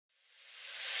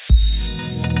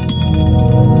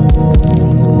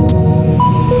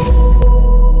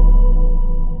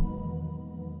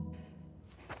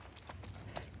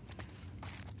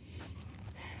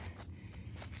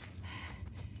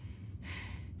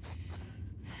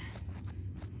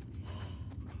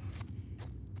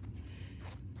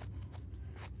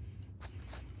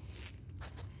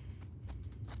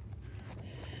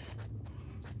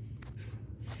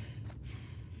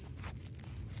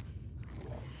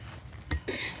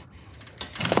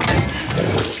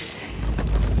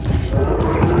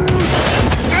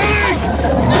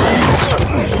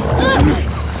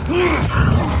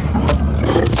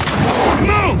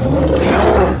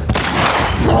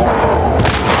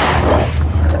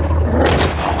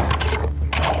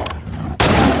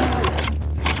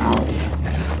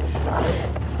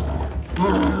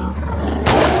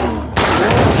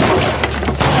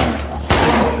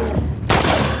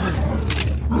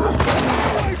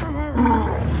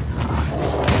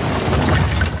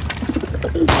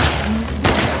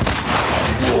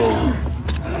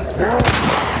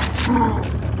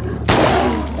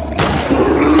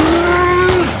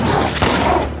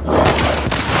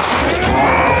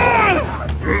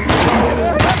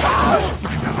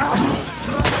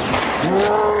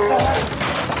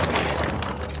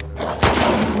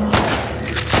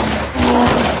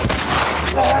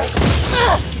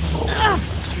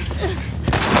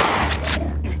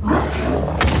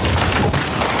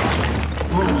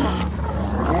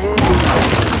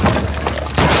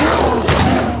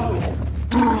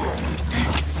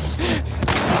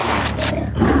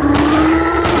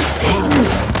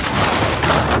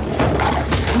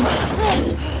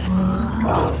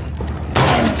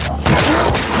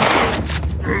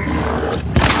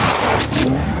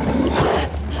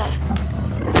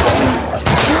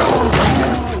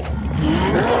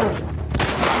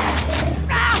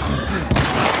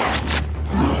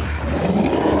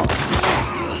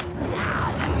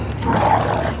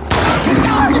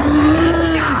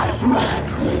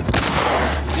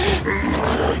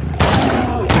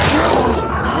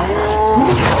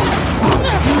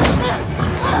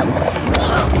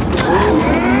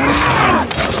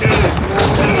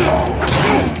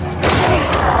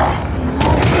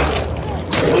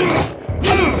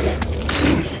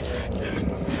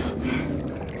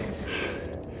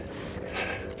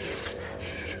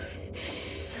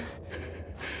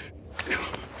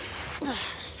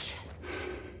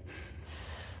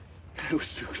It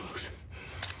was too close.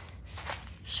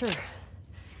 Sure.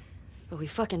 But we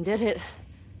fucking did it.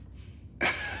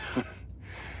 Yeah,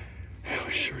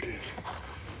 we sure did.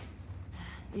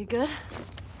 You good?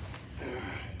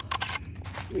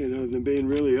 You know, other than being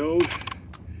really old,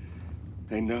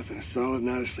 ain't nothing a solid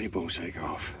night of sleep won't shake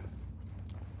off.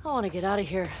 I want to get out of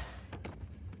here.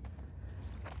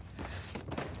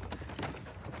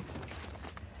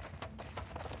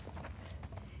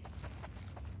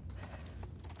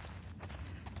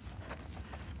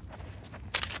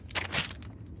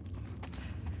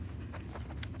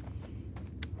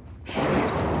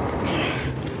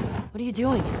 What are you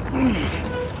doing?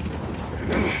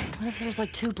 What if there's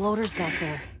like 2 bloaters back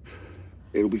there?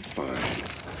 It'll be fine.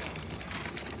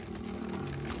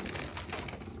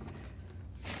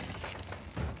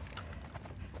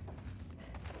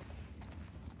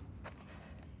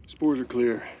 Spores are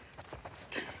clear.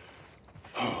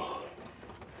 Oh.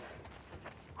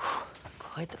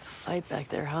 Quite the fight back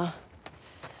there, huh?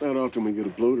 Not often we get a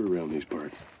bloater around these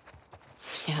parts.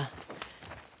 Yeah.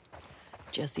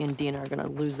 Jesse and Dina are gonna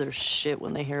lose their shit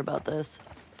when they hear about this.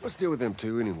 What's the deal with them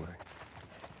two, anyway?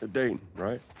 They're dating,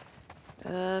 right?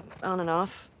 On and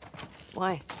off.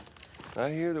 Why?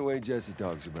 I hear the way Jesse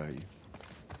talks about you.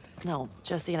 No,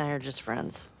 Jesse and I are just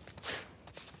friends.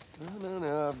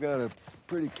 No, I've got a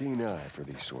pretty keen eye for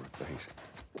these sort of things.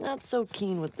 Not so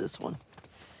keen with this one.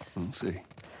 We'll see.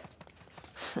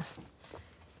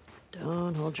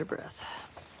 Don't hold your breath.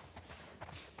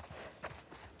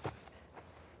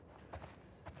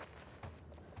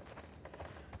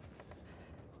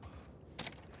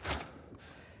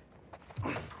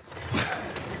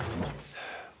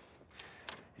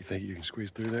 You think you can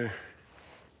squeeze through there?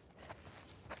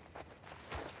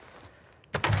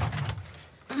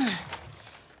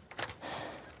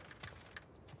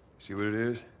 See what it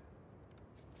is?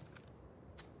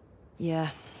 Yeah.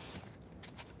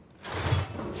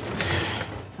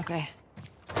 Okay.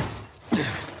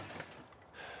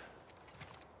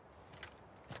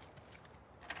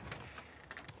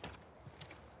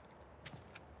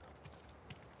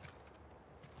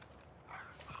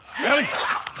 Ellie!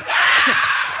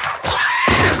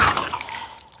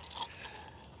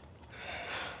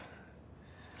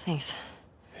 Thanks.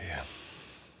 Yeah.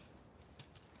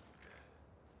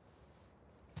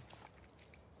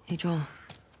 Hey, Joel.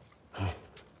 Huh?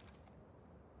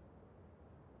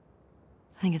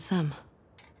 I think it's them.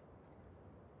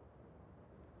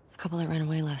 The couple that ran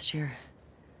away last year.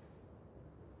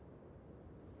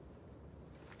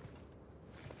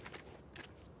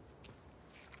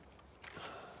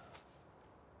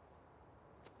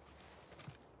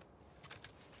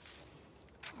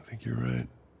 I think you're right.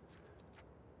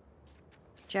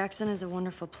 Jackson is a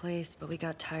wonderful place, but we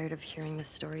got tired of hearing the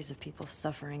stories of people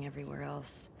suffering everywhere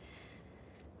else.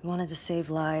 We wanted to save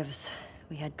lives.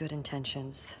 We had good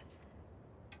intentions.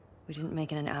 We didn't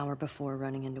make it an hour before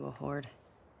running into a horde.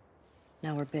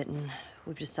 Now we're bitten.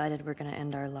 We've decided we're gonna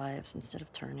end our lives instead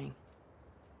of turning.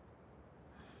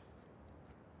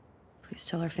 Please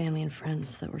tell our family and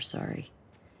friends that we're sorry.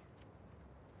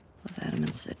 Love, Adam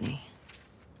and Sydney.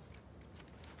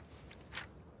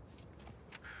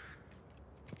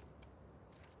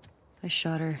 I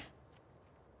shot her.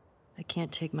 I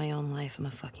can't take my own life. I'm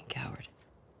a fucking coward.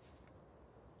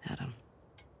 Adam.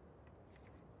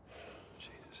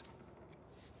 Jesus.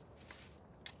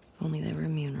 If only they were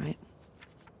immune, right?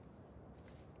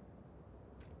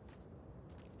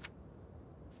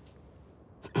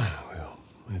 Well,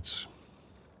 let's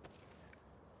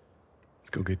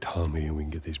go get Tommy and we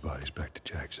can get these bodies back to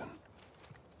Jackson.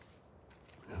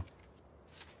 Yeah.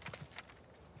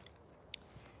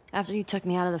 After you took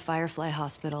me out of the Firefly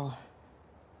hospital,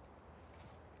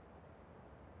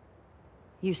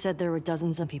 you said there were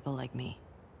dozens of people like me.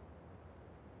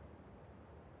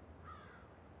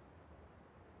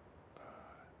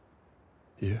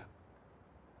 Yeah.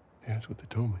 Yeah, that's what they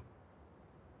told me.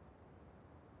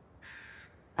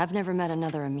 I've never met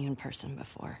another immune person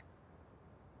before.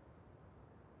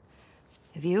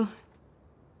 Have you?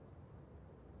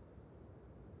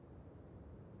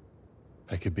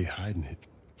 I could be hiding it.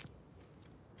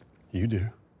 You do.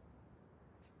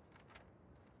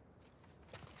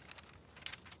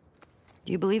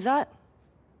 Do you believe that?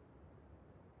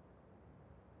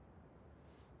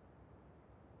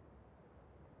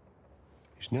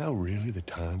 Is now really the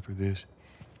time for this?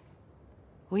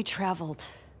 We traveled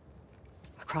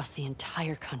across the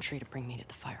entire country to bring me to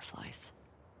the Fireflies.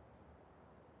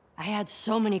 I had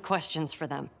so many questions for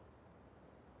them.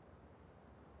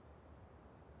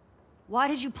 Why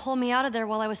did you pull me out of there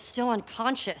while I was still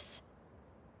unconscious?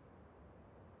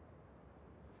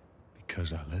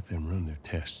 Because I let them run their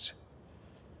tests.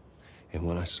 And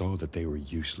when I saw that they were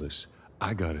useless,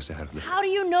 I got us out of there. How do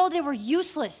you know they were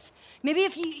useless? Maybe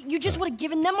if you just would have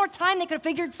given them more time, they could have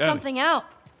figured something out.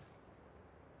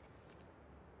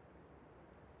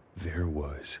 There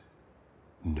was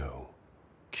no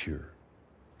cure.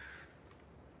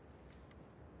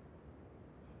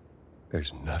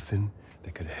 There's nothing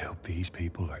that could help these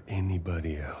people or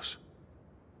anybody else.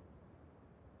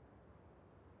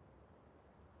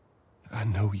 I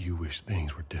know you wish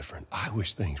things were different. I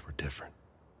wish things were different.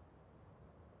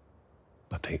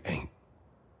 But they ain't.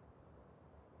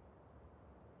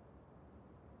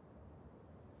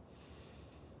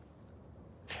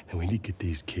 And we need to get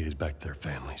these kids back to their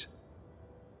families.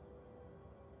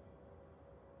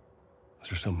 Is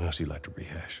there something else you'd like to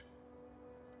rehash?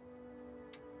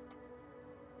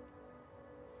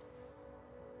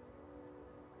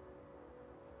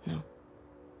 No.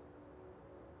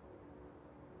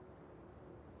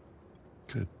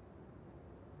 Good.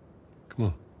 Come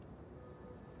on.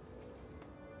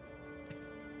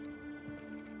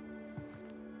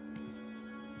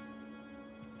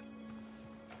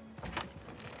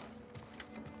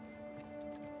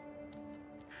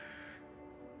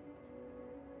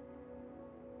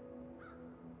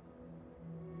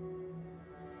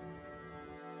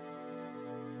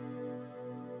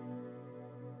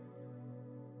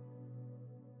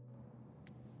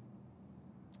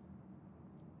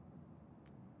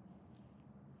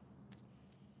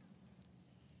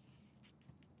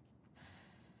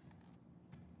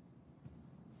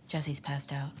 Jesse's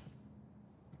passed out.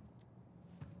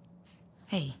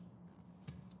 Hey,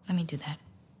 let me do that.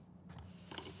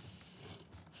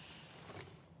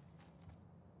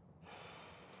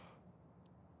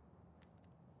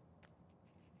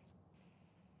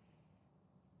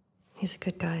 He's a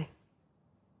good guy.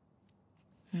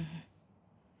 Mm-hmm.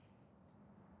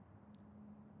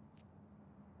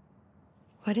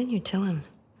 Why didn't you tell him?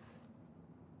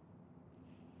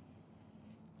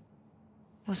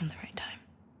 It wasn't the right time.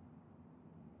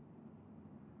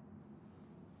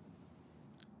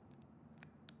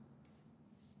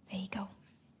 There you go.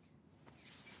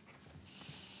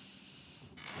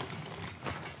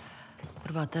 What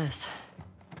about this?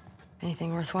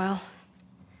 Anything worthwhile?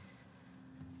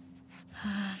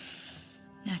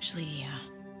 Actually, yeah.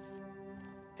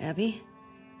 Abby?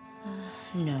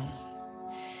 No.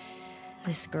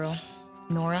 This girl,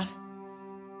 Nora,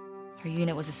 her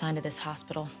unit was assigned to this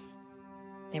hospital.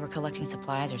 They were collecting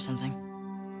supplies or something.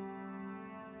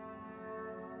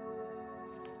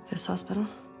 This hospital?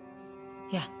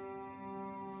 Yeah.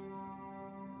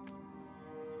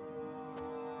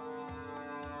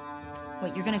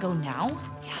 Wait, you're gonna go now?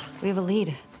 Yeah, we have a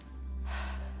lead.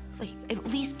 Like, at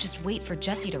least just wait for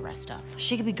Jessie to rest up.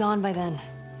 She could be gone by then.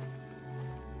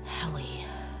 Ellie.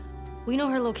 We know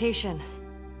her location.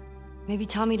 Maybe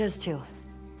Tommy does too.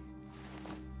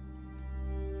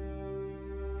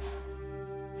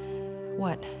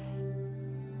 What?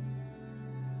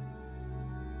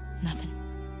 Nothing.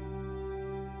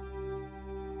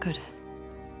 Good.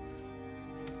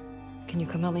 Can you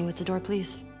come help me with the door,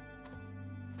 please?